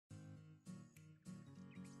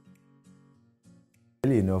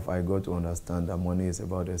early enough, I got to understand that money is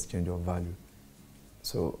about exchange of value.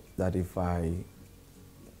 So that if I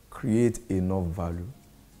create enough value,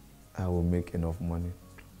 I will make enough money.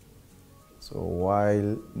 So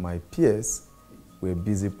while my peers were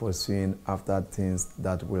busy pursuing after things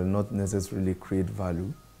that will not necessarily create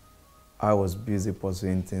value, I was busy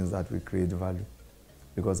pursuing things that will create value,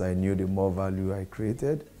 because I knew the more value I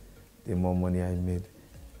created, the more money I made.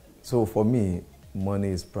 So for me, money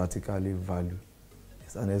is practically value.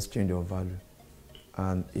 It's an exchange of value.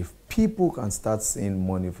 And if people can start seeing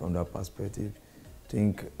money from that perspective, I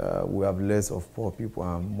think we have less of poor people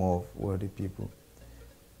and more of wealthy people.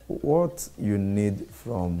 What you need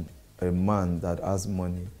from a man that has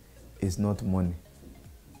money is not money.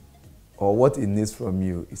 Or what it needs from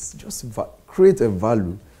you is just create a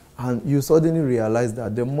value, and you suddenly realize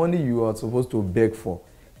that the money you are supposed to beg for,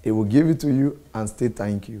 it will give it to you and say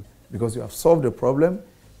thank you, because you have solved the problem,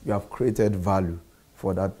 you have created value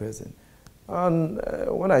for that person. And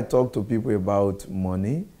when I talk to people about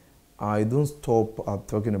money, I don't stop at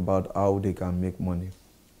talking about how they can make money.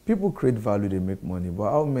 People create value, they make money,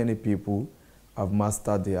 but how many people have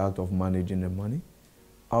mastered the act of managing the money?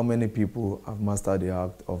 How many people have mastered the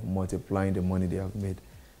act of multiplying the money they have made?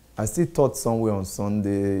 I still taught somewhere on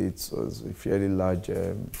Sunday. It was a fairly large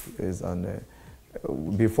place, and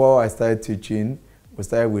before I started teaching, we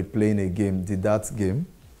started with playing a game, the darts game,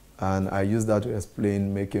 and I used that to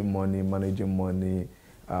explain making money, managing money,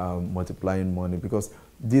 multiplying money, because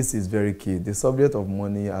this is very key. The subject of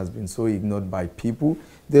money has been so ignored by people.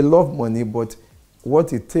 They love money, but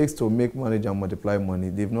what it takes to make, manage, and multiply money,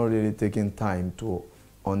 they've not really taken time to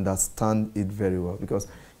understand it very well. Because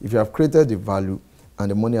if you have created the value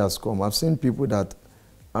and the money has come, I've seen people that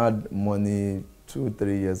had money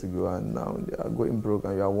 2-3 years ago and now they are going broke,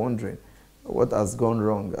 and you are wondering what has gone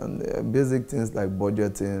wrong. And basic things like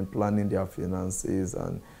budgeting, planning their finances,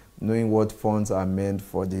 and knowing what funds are meant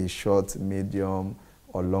for the short, medium,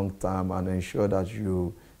 or long term, and ensure that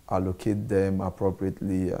you allocate them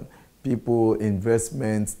appropriately. And people,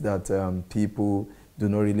 investments that people do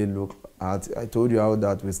not really look at. I told you how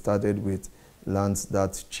that we started with lands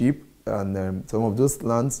that's cheap, and some of those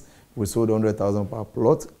lands we sold 100,000 per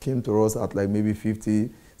plot, came to us at like maybe 50,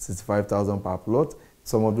 65,000 per plot.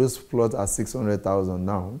 Some of those plots are 600,000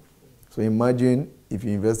 now. So imagine if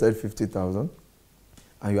you invested 50,000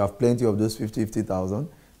 and you have plenty of those 50,000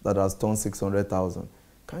 that has turned 600,000.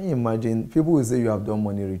 Can you imagine? People will say you have done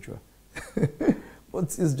money ritual. But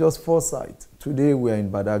it's just foresight. Today we are in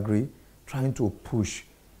Badagry trying to push.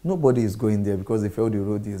 Nobody is going there because they feel the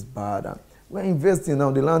road is bad. And we're investing now.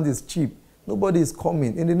 The land is cheap. Nobody is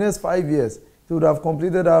coming. In the next 5 years, they would have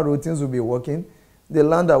completed our road. Things will be working. The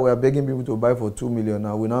land that we are begging people to buy for 2 million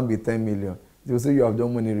now will now be 10 million. They will say you have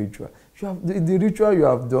done money ritual. The ritual you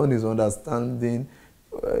have done is understanding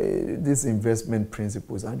these investment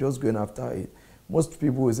principles and just going after it. Most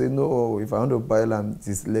people will say, no, if I want to buy land,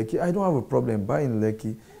 it's Lekki. I don't have a problem buying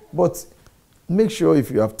Lekki. But make sure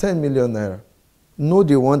if you have 10 million naira, know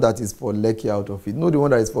the one that is for Lekki out of it. Know the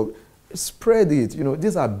one that is for... Spread it. You know,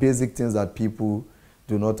 these are basic things that people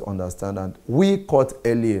do not understand. And we caught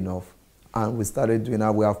early enough, and we started doing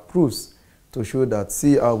that. We have proofs to show that,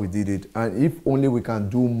 see how we did it. And if only we can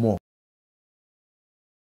do more.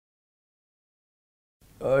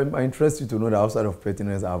 I interest you to know that outside of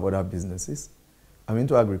Pertinence, I have other businesses. I'm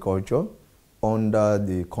into agriculture. Under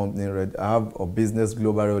the company, I have a business,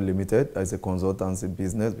 Billionaire Limited. That's a consultancy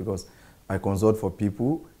business because I consult for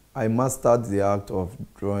people. I mastered the act of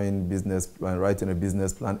drawing business plan, writing a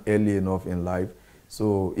business plan early enough in life.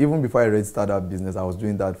 So even before I registered that business, I was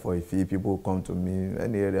doing that for a fee. People come to me,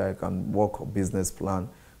 any area I can work a business plan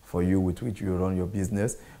for you with which you run your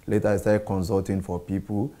business. Later, I started consulting for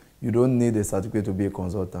people. You don't need a certificate to be a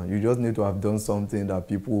consultant. You just need to have done something that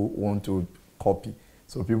people want to copy.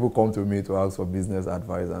 So people come to me to ask for business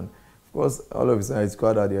advice. And of course, all of a sudden, it's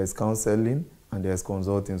called that there is counseling and there is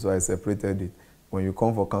consulting. So I separated it. When you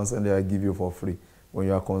come for counseling, I give you for free. When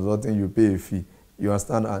you are consulting, you pay a fee. You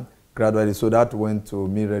understand? And gradually, so that went to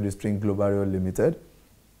me registering Billionaire Limited.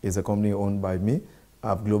 It's a company owned by me. I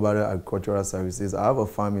have Billionaire Agricultural Services. I have a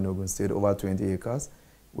farm in Ogun State, over 20 acres,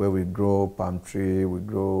 where we grow palm tree, we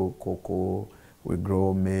grow cocoa, we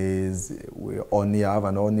grow maize, honey. I have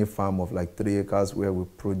an honey farm of like 3 acres where we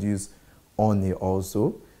produce honey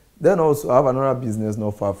also. Then also I have another business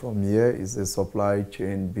not far from here. It's a supply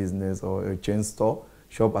chain business or a chain store,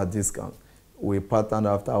 shop at discount. We patterned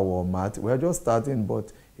after Walmart. We're just starting,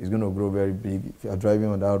 but it's going to grow very big. If you're driving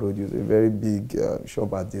on that road, it's a very big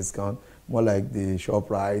shop at discount, more like the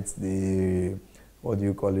ShopRite, the, what do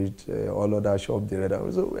you call it, all other shop there.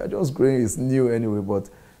 So we are just growing. It's new anyway, but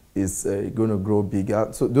is going to grow bigger.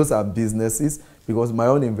 So those are businesses, because my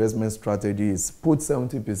own investment strategy is put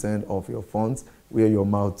 70% of your funds where your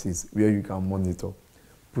mouth is, where you can monitor.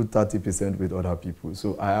 Put 30% with other people.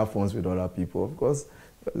 So I have funds with other people. Of course,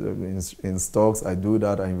 in stocks, I do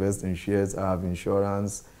that. I invest in shares. I have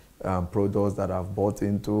insurance products that I've bought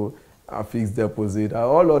into, a fixed deposit,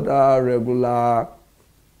 all other regular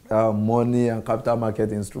money and capital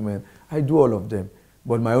market instruments. I do all of them.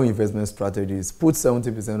 But my own investment strategy is put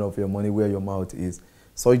 70% of your money where your mouth is,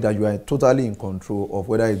 such that you are totally in control of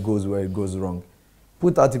whether it goes where it goes wrong.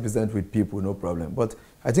 Put 30% with people, no problem. But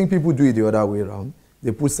I think people do it the other way around.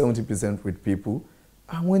 They put 70% with people.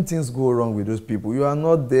 And when things go wrong with those people, you are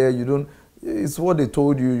not there, you don't, it's what they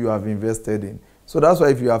told you you have invested in. So that's why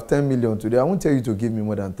if you have 10 million today, I won't tell you to give me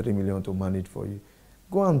more than 3 million to manage for you.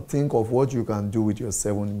 Go and think of what you can do with your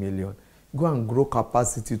 7 million. Go and grow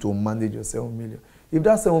capacity to manage your 7 million. If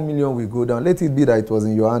that 7 million will go down, let it be that it was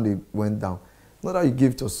in your hand, it went down. Not that you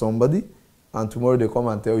give to somebody, and tomorrow they come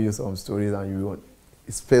and tell you some stories and you want.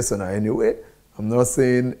 It's personal anyway. I'm not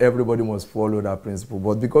saying everybody must follow that principle,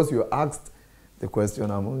 but because you asked the question,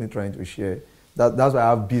 I'm only trying to share. That's why I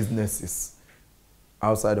have businesses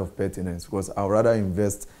outside of Pertinence, because I'd rather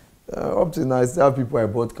invest. Up to now, I still have people I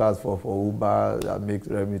bought cars for Uber that make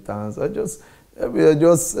remittance. At least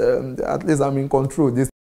I'm in control. This.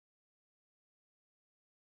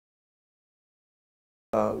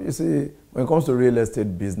 You see, when it comes to real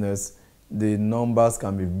estate business, the numbers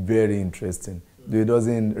can be very interesting. It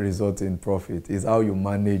doesn't result in profit. It's how you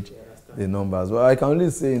manage the numbers. Well, I can only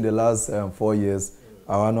say in the last 4 years,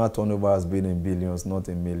 our annual turnover has been in billions, not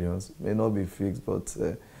in millions. May not be fixed, but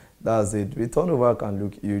that's it. The turnover can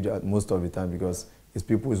look huge at most of the time because it's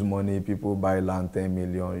people's money. People buy land 10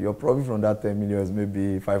 million. Your profit from that 10 million is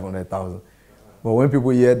maybe 500,000. But when people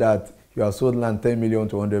hear that you have sold land 10 million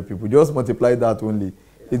to 100 people, just multiply that only.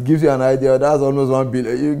 It gives you an idea. That's almost 1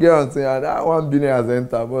 billion. You get what I'm saying? That 1 billion has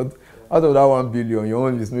entered, but out of that 1 billion, your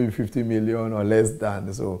own is maybe 50 million or less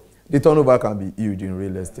than. So the turnover can be huge in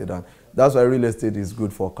real estate. And that's why real estate is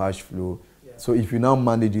good for cash flow. So if you now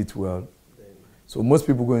manage it well, so most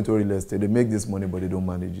people go into real estate, they make this money, but they don't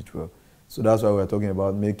manage it well. So that's why we're talking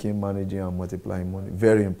about making, managing, and multiplying money.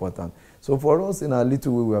 Very important. So for us, in a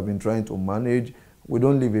little way, we have been trying to manage. We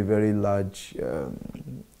don't live a very large,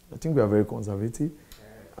 I think we are very conservative.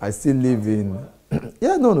 I still live in,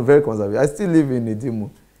 very conservative. I still live in Idimu.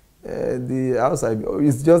 The house,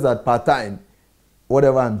 it's just that part-time,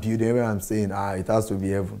 whatever I'm building, whatever I'm saying, it has to be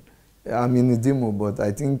heaven. I'm in Idimu, but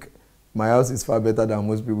I think my house is far better than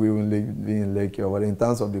most people even living in Lake. But in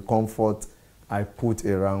terms of the comfort I put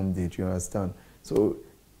around it, you understand? So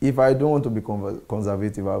if I don't want to be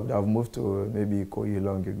conservative, I would have moved to maybe Ikoyi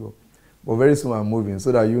long ago. But very soon I'm moving,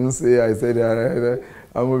 so that you won't say I said that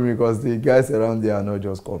I'm moving, because the guys around there are not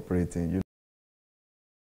just cooperating. You know?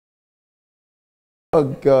 Oh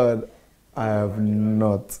God, I have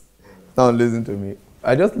not. Now listen to me.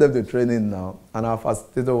 I just left the training now, and our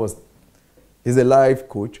facilitator he's a life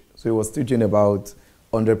coach, so he was teaching about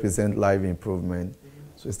 100% life improvement.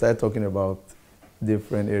 So he started talking about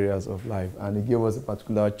different areas of life, and he gave us a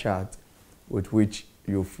particular chart with which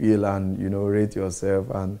you feel and rate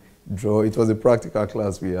yourself and draw. It was a practical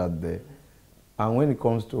class we had there. And when it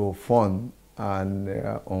comes to fun and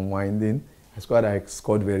unwinding, I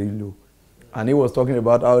scored very low. And he was talking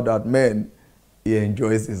about how that man, he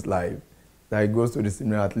enjoys his life. That he goes to the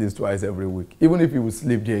cinema at least twice every week. Even if he will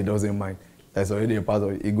sleep there, he doesn't mind. That's already a part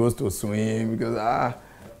of it. He goes to swim because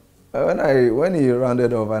when he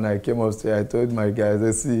rounded off and I came upstairs, I told my guys,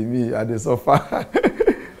 they see me at the sofa,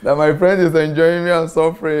 that my friend is enjoying me and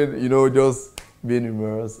suffering, just being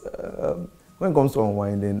immersed. When it comes to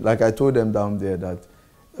unwinding, like I told them down there that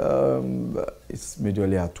it's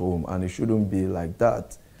majorly at home, and it shouldn't be like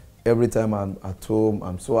that. Every time I'm at home,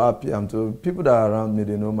 I'm so happy. People that are around me,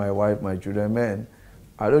 they know my wife, my children, man.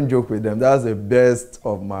 I don't joke with them. That's the best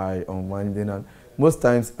of my unwinding. And most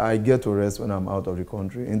times I get to rest when I'm out of the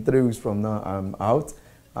country. In 3 weeks from now, I'm out.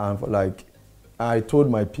 And I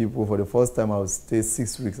told my people for the first time I would stay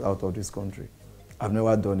 6 weeks out of this country. I've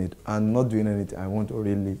never done it. I'm not doing anything. I want to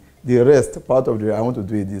really, the rest, part of I want to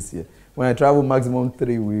do it this year. When I travel maximum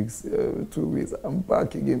 3 weeks, 2 weeks, I'm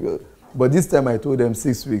back again. But this time I told them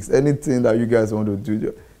 6 weeks. Anything that you guys want to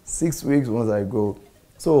do, 6 weeks once I go.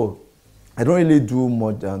 So I don't really do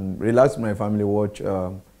much than relax with my family, watch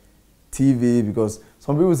TV, because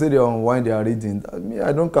some people say they unwind, they are reading. Me,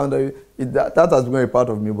 I don't count that has become a part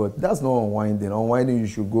of me, but that's not unwinding. Unwinding, you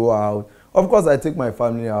should go out. Of course, I take my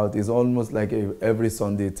family out. It's almost like every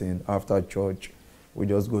Sunday thing after church. We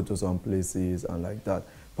just go to some places and like that.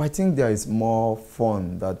 But I think there is more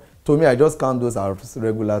fun that, to me, I just count those as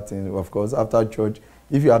regular things. Of course, after church,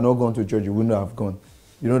 if you had not gone to church, you wouldn't have gone.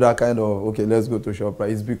 You know, that kind of, okay, let's go to shop, right?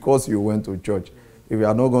 It's because you went to church. If you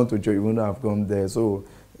had not gone to church, you wouldn't have gone there. So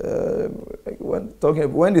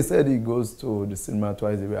when they said he goes to the cinema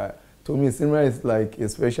twice a week, to me, cinema is like a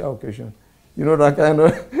special occasion. You know, that kind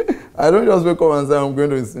of, I don't just wake up and say, I'm going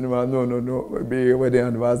to the cinema. No. Maybe wedding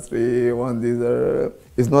anniversary, one day.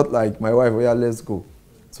 It's not like my wife, yeah, let's go.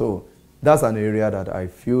 So that's an area that I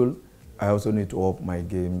feel I also need to up my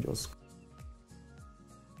game just